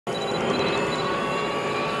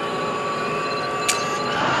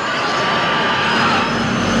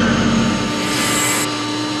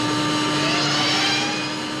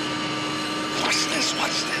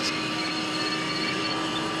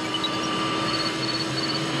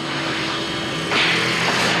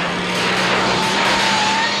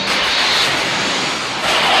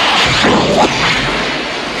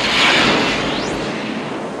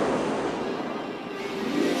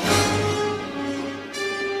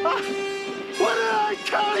What did I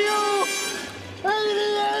tell you?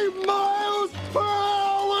 88 miles per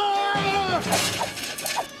hour!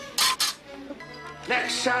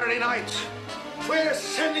 Next Saturday night, we're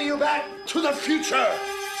sending you back to the future.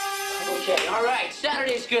 Okay, all right.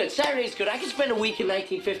 Saturday's good. Saturday's good. I can spend a week in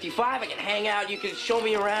 1955. I can hang out. You can show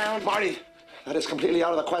me around. Marty, that is completely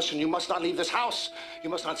out of the question. You must not leave this house. You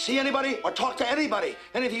must not see anybody or talk to anybody.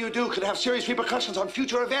 Anything you do could have serious repercussions on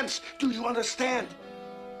future events. Do you understand?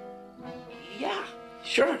 Yeah,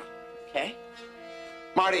 sure. Okay.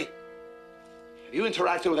 Marty, have you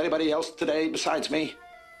interacted with anybody else today besides me?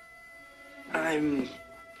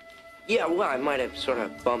 Yeah, well, I might have sort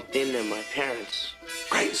of bumped into my parents.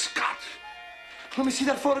 Great Scott! Let me see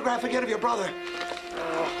that photograph again of your brother.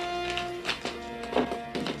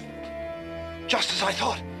 Just as I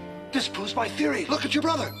thought. This proves my theory. Look at your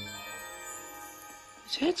brother.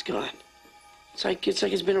 His head's gone. It's like it's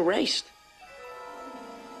been erased.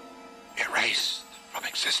 Erased from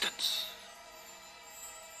existence.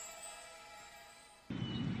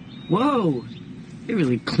 Whoa! They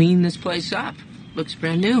really cleaned this place up. Looks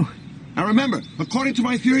brand new. Now remember, according to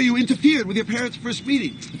my theory, you interfered with your parents' first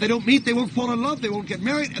meeting. If they don't meet, they won't fall in love, they won't get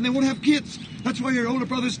married, and they won't have kids. That's why your older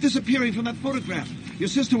brother's disappearing from that photograph. Your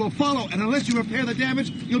sister will follow, and unless you repair the damage,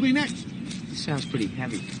 you'll be next. This sounds pretty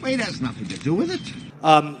heavy. Weight has nothing to do with it.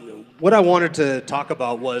 What I wanted to talk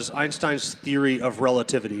about was Einstein's theory of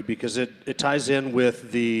relativity, because it ties in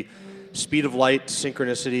with the speed of light,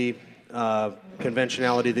 synchronicity,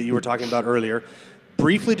 conventionality that you were talking about earlier.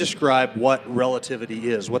 Briefly describe what relativity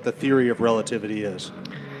is, what the theory of relativity is.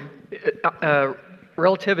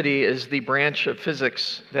 Relativity is the branch of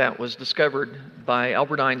physics that was discovered by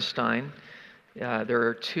Albert Einstein. There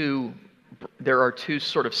are two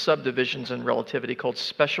sort of subdivisions in relativity called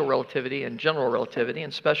special relativity and general relativity.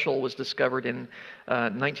 And special was discovered in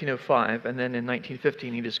 1905, and then in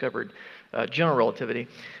 1915 he discovered general relativity.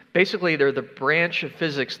 Basically, they're the branch of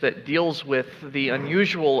physics that deals with the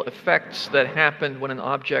unusual effects that happen when an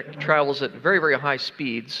object travels at very, very high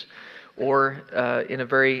speeds or in a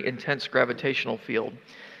very intense gravitational field.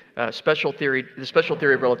 The special theory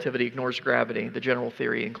of relativity ignores gravity. The general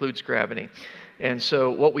theory includes gravity. And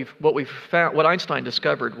so what Einstein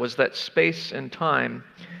discovered was that space and time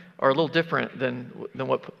are a little different than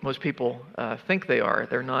what most people think they are.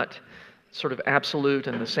 They're not sort of absolute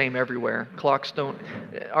and the same everywhere. Clocks don't.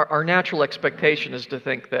 Our natural expectation is to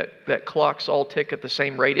think that clocks all tick at the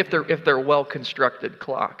same rate if they're well constructed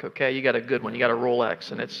clock. Okay, you got a good one, you got a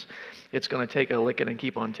Rolex, and it's going to take a licking and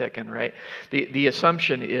keep on ticking, right? The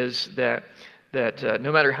assumption is that no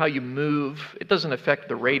matter how you move, it doesn't affect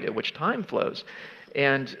the rate at which time flows,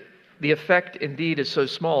 and the effect indeed is so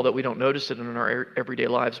small that we don't notice it in our everyday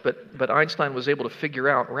lives. But Einstein was able to figure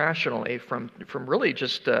out rationally from really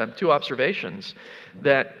just two observations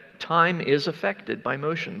that time is affected by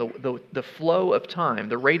motion. The flow of time,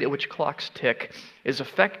 the rate at which clocks tick, is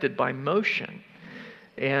affected by motion.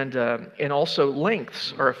 And also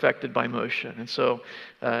lengths are affected by motion. And so,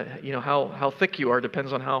 how thick you are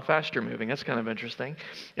depends on how fast you're moving. That's kind of interesting.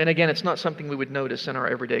 And again, it's not something we would notice in our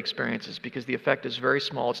everyday experiences because the effect is very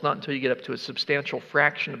small. It's not until you get up to a substantial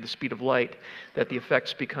fraction of the speed of light that the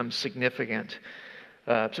effects become significant.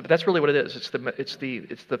 But that's really what it is. It's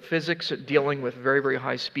the physics dealing with very, very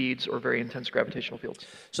high speeds or very intense gravitational fields.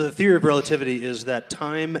 So the theory of relativity is that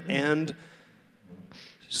time and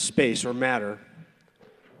space or matter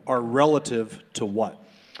are relative to what?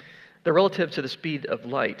 They're relative to the speed of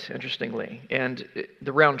light, interestingly, and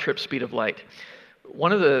the round-trip speed of light.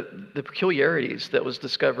 One of the peculiarities that was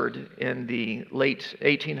discovered in the late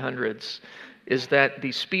 1800s is that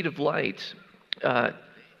the speed of light, no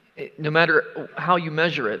matter how you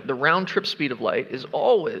measure it, the round-trip speed of light is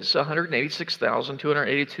always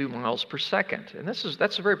 186,282 miles per second. And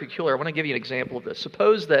that's very peculiar. I want to give you an example of this.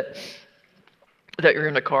 Suppose that you're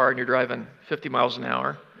in a car and you're driving 50 miles an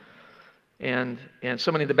hour, and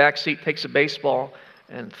somebody in the back seat takes a baseball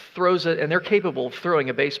and throws it, and they're capable of throwing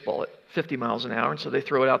a baseball at 50 miles an hour, and so they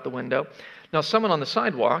throw it out the window. Now, someone on the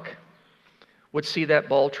sidewalk would see that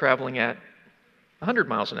ball traveling at 100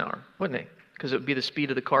 miles an hour, wouldn't they? Because it would be the speed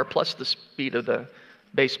of the car plus the speed of the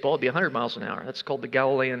baseball. It would be 100 miles an hour. That's called the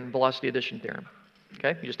Galilean velocity addition theorem.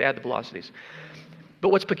 Okay? You just add the velocities. But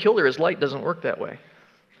what's peculiar is light doesn't work that way.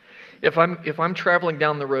 If I'm traveling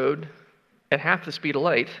down the road at half the speed of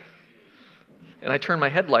light, and I turn my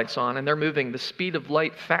headlights on, and they're moving the speed of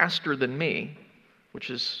light faster than me, which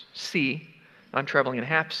is c, I'm traveling at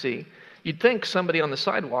half c, you'd think somebody on the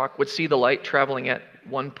sidewalk would see the light traveling at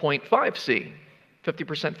 1.5 c,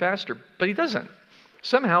 50% faster, but he doesn't.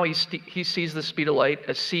 Somehow he sees the speed of light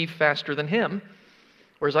as c faster than him,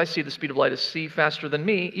 whereas I see the speed of light as c faster than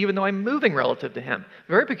me, even though I'm moving relative to him.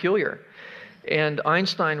 Very peculiar. And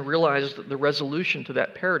Einstein realized that the resolution to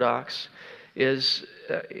that paradox is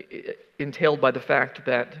entailed by the fact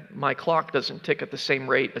that my clock doesn't tick at the same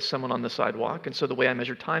rate as someone on the sidewalk, and so the way I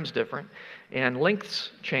measure time is different, and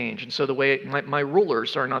lengths change, and so the way my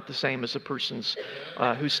rulers are not the same as a person's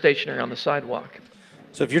who's stationary on the sidewalk.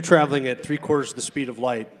 So if you're traveling at 3/4 the speed of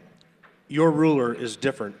light, your ruler is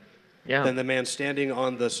different than the man standing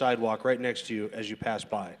on the sidewalk right next to you as you pass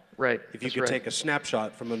by. Right. If you could take a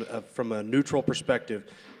snapshot from a neutral perspective,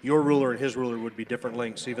 your ruler and his ruler would be different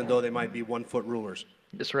lengths, even though they might be 1-foot rulers.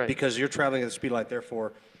 That's right. Because you're traveling at the speed of light,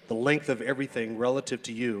 therefore, the length of everything relative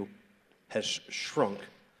to you has shrunk.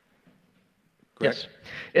 Correct?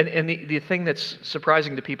 Yes. And the thing that's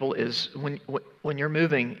surprising to people is when you're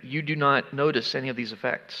moving, you do not notice any of these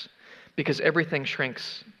effects because everything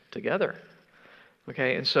shrinks together.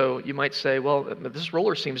 Okay, and so you might say, well, this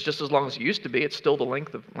ruler seems just as long as it used to be. It's still the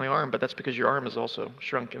length of my arm, but that's because your arm has also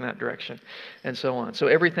shrunk in that direction, and so on. So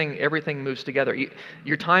everything moves together.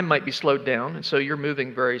 Your time might be slowed down, and so you're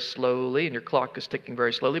moving very slowly, and your clock is ticking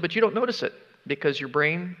very slowly, but you don't notice it because your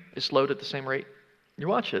brain is slowed at the same rate your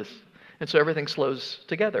watch is. And so everything slows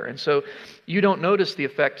together. And so you don't notice the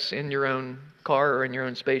effects in your own car or in your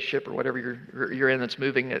own spaceship or whatever you're in that's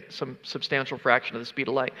moving at some substantial fraction of the speed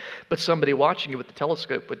of light. But somebody watching you with the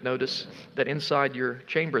telescope would notice that inside your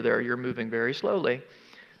chamber there, you're moving very slowly.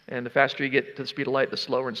 And the faster you get to the speed of light, the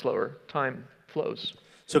slower and slower time flows.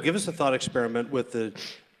 So give us a thought experiment with the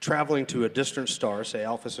traveling to a distant star, say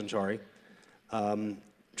Alpha Centauri,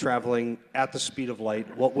 traveling at the speed of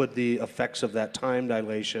light. What would the effects of that time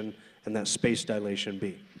dilation and that space dilation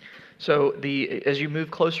be? So as you move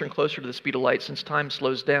closer and closer to the speed of light, since time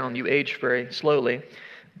slows down, you age very slowly.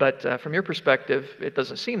 But from your perspective, it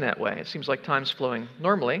doesn't seem that way. It seems like time's flowing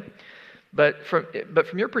normally. But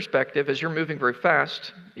from your perspective, as you're moving very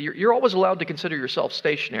fast, you're always allowed to consider yourself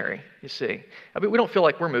stationary, you see. I mean, we don't feel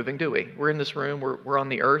like we're moving, do we? We're in this room, we're on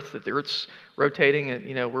the Earth, the Earth's rotating,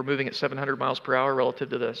 and we're moving at 700 miles per hour relative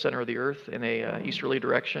to the center of the Earth in a easterly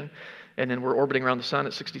direction. And then we're orbiting around the sun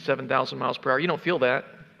at 67,000 miles per hour. You don't feel that,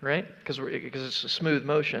 right? Because it's a smooth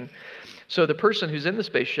motion. So the person who's in the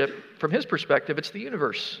spaceship, from his perspective, it's the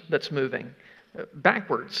universe that's moving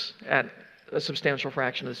backwards at a substantial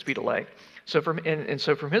fraction of the speed of light. So from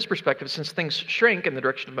his perspective, since things shrink in the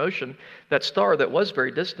direction of motion, that star that was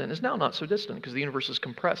very distant is now not so distant because the universe is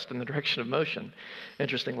compressed in the direction of motion,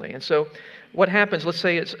 interestingly. And so what happens, let's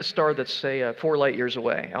say it's a star that's, say, 4 light years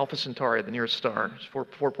away. Alpha Centauri, the nearest star, is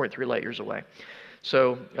 4.3 light years away.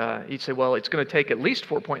 So you'd say, well, it's going to take at least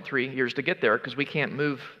 4.3 years to get there because we can't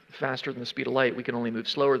move faster than the speed of light. We can only move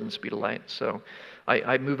slower than the speed of light. So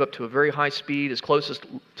I move up to a very high speed, as close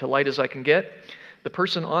to light as I can get. The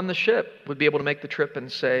person on the ship would be able to make the trip in,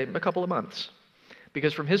 say, a couple of months.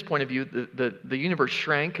 Because from his point of view, the universe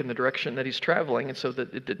shrank in the direction that he's traveling, and so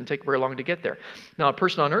that it didn't take very long to get there. Now, a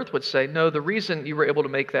person on Earth would say, no, the reason you were able to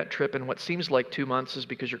make that trip in what seems like 2 months is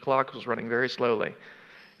because your clock was running very slowly.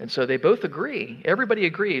 And so they both agree, everybody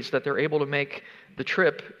agrees that they're able to make the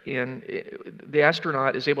trip the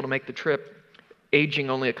astronaut is able to make the trip aging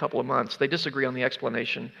only a couple of months. They disagree on the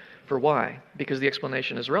explanation for why, because the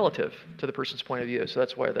explanation is relative to the person's point of view. So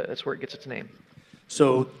that's where it gets its name.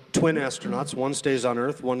 So twin astronauts, one stays on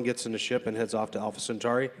Earth, one gets in a ship and heads off to Alpha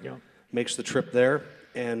Centauri, makes the trip there,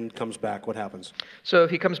 and comes back. What happens? So if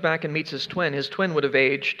he comes back and meets his twin would have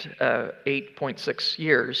aged 8.6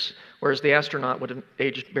 years, whereas the astronaut would have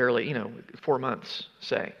aged barely, 4 months,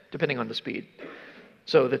 say, depending on the speed.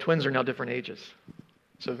 So the twins are now different ages.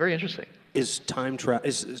 So very interesting. Is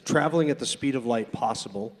traveling at the speed of light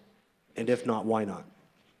possible? And if not, why not?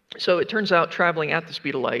 So it turns out traveling at the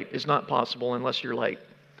speed of light is not possible unless you're light.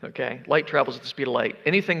 Okay, light travels at the speed of light.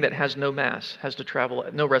 Anything that has no mass has to travel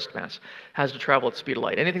no rest mass has to travel at the speed of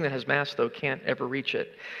light. Anything that has mass, though, can't ever reach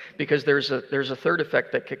it, because there's a third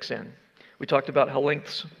effect that kicks in. We talked about how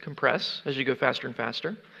lengths compress as you go faster and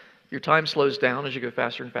faster. Your time slows down as you go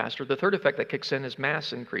faster and faster. The third effect that kicks in is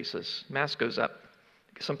mass increases. Mass goes up.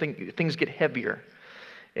 Things get heavier,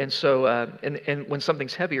 and so and when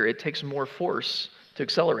something's heavier, it takes more force to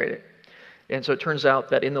accelerate it. And so it turns out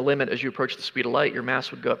that in the limit, as you approach the speed of light, your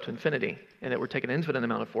mass would go up to infinity, and it would take an infinite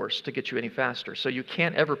amount of force to get you any faster. So you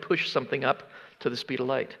can't ever push something up to the speed of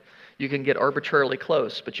light. You can get arbitrarily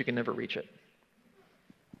close, but you can never reach it.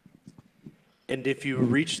 And if you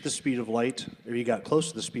reach the speed of light, or you got close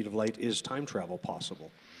to the speed of light, is time travel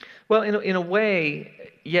possible? Well, in a way,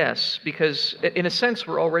 yes, because in a sense,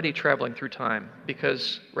 we're already traveling through time.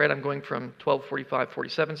 Because, I'm going from 12:45,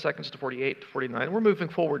 47 seconds to 48 to 49. We're moving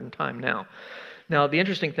forward in time now. Now, the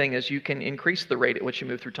interesting thing is you can increase the rate at which you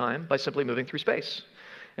move through time by simply moving through space.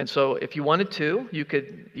 And so if you wanted to, you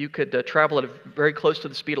could travel at very close to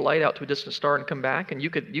the speed of light out to a distant star and come back, and you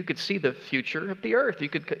could see the future of the Earth. You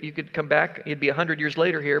could come back. It'd be 100 years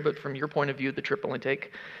later here, but from your point of view, the trip only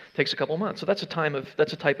takes a couple months. So that's a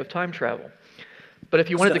type of time travel. But if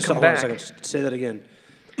you wanted to come back, hold on a second. Say that again,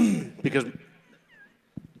 because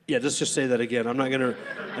yeah, let's just say that again. I'm not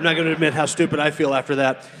gonna admit how stupid I feel after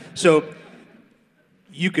that. So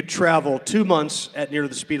you could travel 2 months at near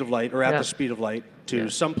the speed of light, or at the speed of light, to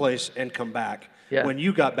someplace and come back. Yeah. When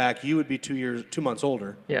you got back, you would be 2 months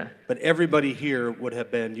older. Yeah. But everybody here would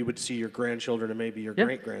have been, you would see your grandchildren and maybe your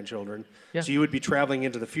great-grandchildren. Yeah. So you would be traveling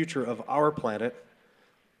into the future of our planet,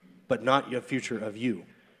 but not your future of you.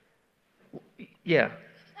 Yeah.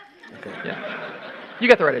 Okay. Yeah. You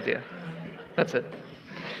got the right idea. That's it.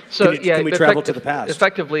 So can we travel to the past?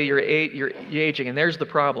 Effectively, you're aging, and there's the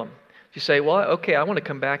problem. You say, well, okay, I want to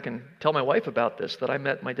come back and tell my wife about this, that I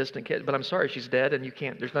met my distant kid, but I'm sorry, she's dead, and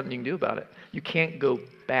there's nothing you can do about it. You can't go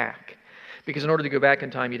back. Because in order to go back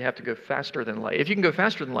in time, you'd have to go faster than light. If you can go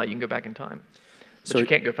faster than light, you can go back in time. But you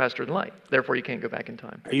can't go faster than light. Therefore, you can't go back in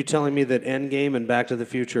time. Are you telling me that Endgame and Back to the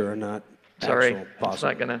Future are not possible?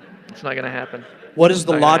 It's not gonna happen. What is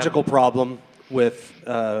the logical problem with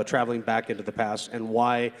traveling back into the past, and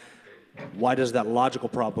why does that logical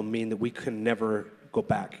problem mean that we can never go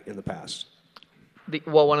back in the past?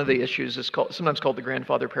 One of the issues is sometimes called the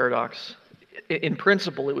grandfather paradox. In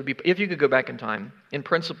principle, it would be, if you could go back in time, in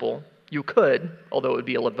principle, you could, although it would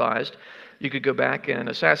be ill-advised, you could go back and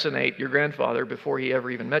assassinate your grandfather before he ever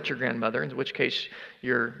even met your grandmother, in which case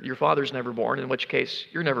your father's never born, in which case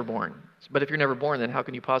you're never born. But if you're never born, then how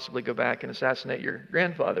can you possibly go back and assassinate your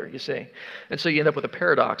grandfather, you see? And so you end up with a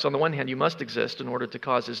paradox. On the one hand, you must exist in order to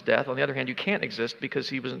cause his death. On the other hand, you can't exist because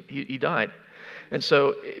he died. And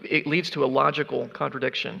so it leads to a logical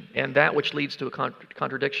contradiction, and that which leads to a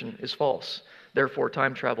contradiction is false. Therefore,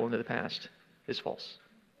 time travel into the past is false.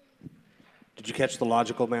 Did you catch the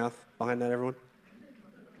logical math behind that, everyone?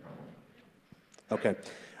 Okay.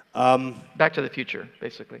 Back to the Future,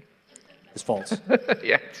 basically. It's false.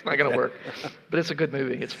 Yeah, it's not going to work. But it's a good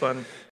movie. It's fun.